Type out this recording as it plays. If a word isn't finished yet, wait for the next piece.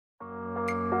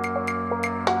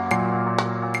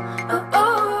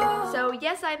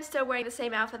yes, I'm still wearing the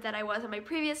same outfit that I was in my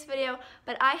previous video,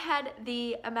 but I had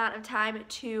the amount of time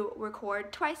to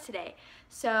record twice today.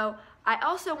 So I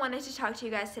also wanted to talk to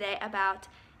you guys today about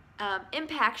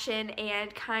impaction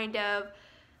and kind of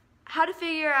how to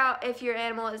figure out if your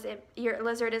your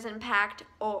lizard is impact,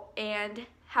 and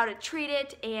how to treat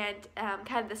it, and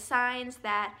kind of the signs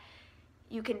that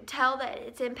you can tell that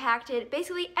it's impacted.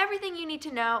 Basically everything you need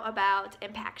to know about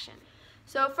impaction.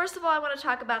 So first of all, I want to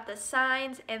talk about the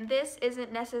signs, and this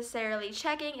isn't necessarily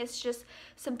checking, it's just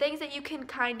some things that you can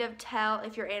kind of tell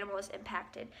if your animal is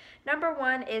impacted. Number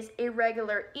one is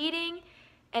irregular eating,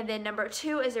 and then number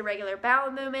two is irregular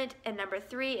bowel movement, and number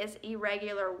three is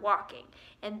irregular walking.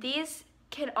 And these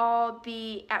can all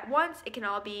be at once, it can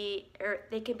all be, or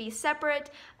they can be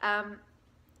separate.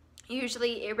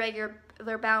 Usually irregular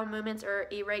bowel movements or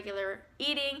irregular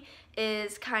eating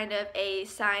is kind of a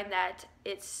sign that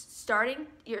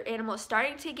your animal is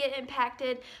starting to get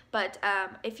impacted. But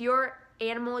if your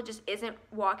animal just isn't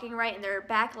walking right and their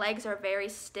back legs are very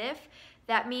stiff,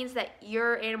 that means that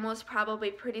your animal is probably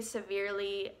pretty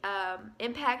severely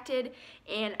impacted,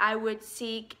 and I would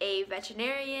seek a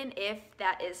veterinarian if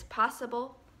that is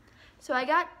possible. So I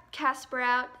got Casper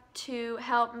out to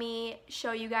help me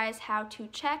show you guys how to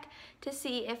check to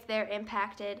see if they're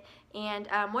impacted. And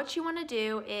what you want to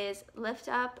do is lift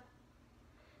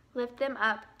them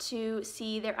up to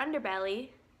see their underbelly,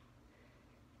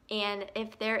 and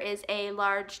if there is a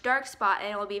large dark spot,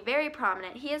 and it will be very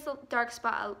prominent. He has a dark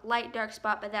spot, a light dark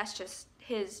spot, but that's just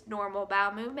his normal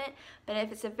bowel movement. But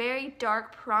if it's a very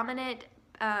dark, prominent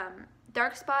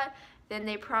dark spot, then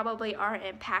they probably aren't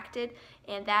impacted,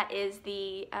 and that is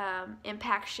the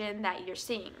impaction that you're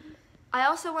seeing. I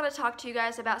also want to talk to you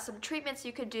guys about some treatments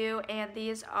you could do, and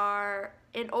these are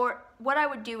what I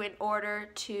would do in order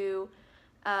to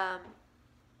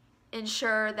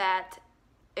ensure that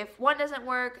if one doesn't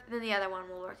work, then the other one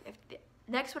will work. If the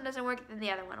next one doesn't work, then the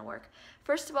other one will work.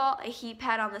 First of all, a heat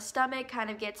pad on the stomach kind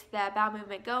of gets that bowel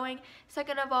movement going.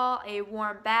 Second of all, a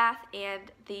warm bath, and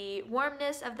the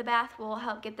warmness of the bath will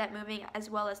help get that moving, as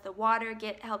well as the water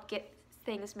help get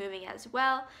things moving as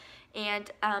well. And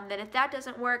then if that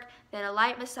doesn't work, then a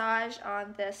light massage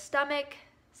on the stomach.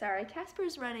 Sorry,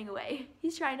 Casper's running away.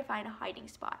 He's trying to find a hiding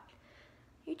spot.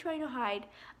 You're trying to hide.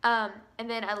 And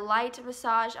then a light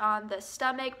massage on the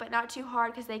stomach, but not too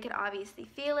hard because they can obviously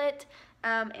feel it.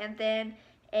 And then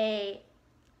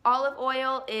olive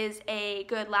oil is a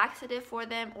good laxative for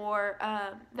them, or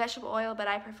vegetable oil, but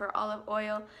I prefer olive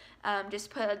oil.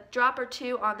 Just put a drop or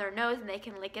two on their nose and they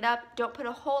can lick it up. Don't put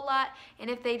a whole lot, and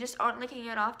if they just aren't licking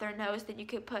it off their nose, then you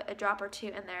could put a drop or two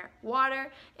in their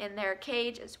water, in their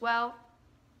cage as well.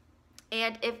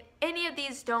 And if any of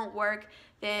these don't work,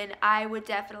 then I would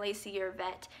definitely see your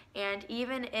vet. And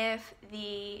even if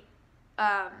the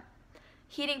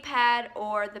heating pad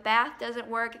or the bath doesn't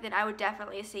work, then I would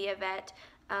definitely see a vet.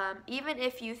 Even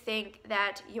if you think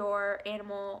that your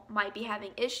animal might be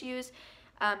having issues,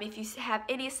 if you have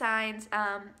any signs,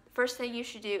 first thing you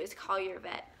should do is call your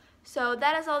vet. So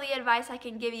that is all the advice I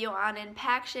can give you on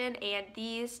impaction, and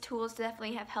these tools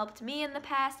definitely have helped me in the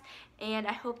past, and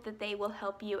I hope that they will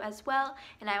help you as well.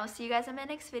 And I will see you guys in my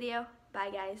next video. Bye,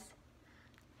 guys.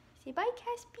 Say bye,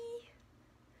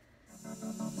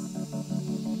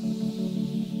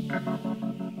 Caspy.